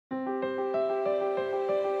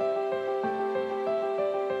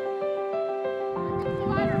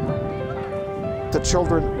the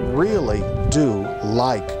children really do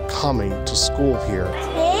like coming to school here.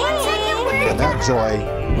 And that joy,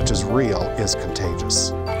 which is real, is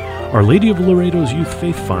contagious. Our Lady of Loreto's Youth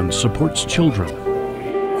Faith Fund supports children.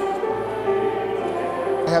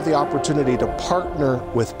 I have the opportunity to partner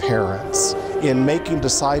with parents in making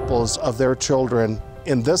disciples of their children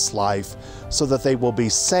in this life so that they will be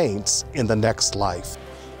saints in the next life.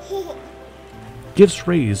 Gifts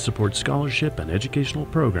raised support scholarship and educational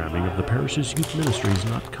programming of the parish's youth ministries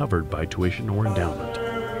not covered by tuition or endowment.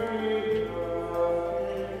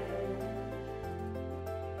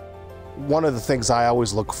 One of the things I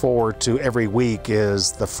always look forward to every week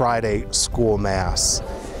is the Friday school mass,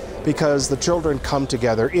 because the children come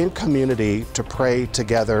together in community to pray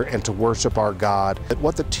together and to worship our God.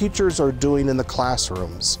 What the teachers are doing in the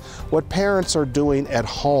classrooms, what parents are doing at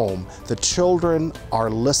home, the children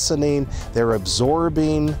are listening, they're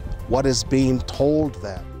absorbing what is being told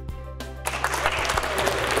them.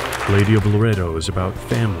 Lady of Loreto is about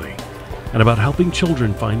family and about helping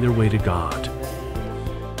children find their way to God.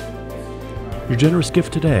 Your generous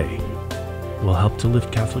gift today will help to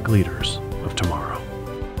lift Catholic leaders of tomorrow.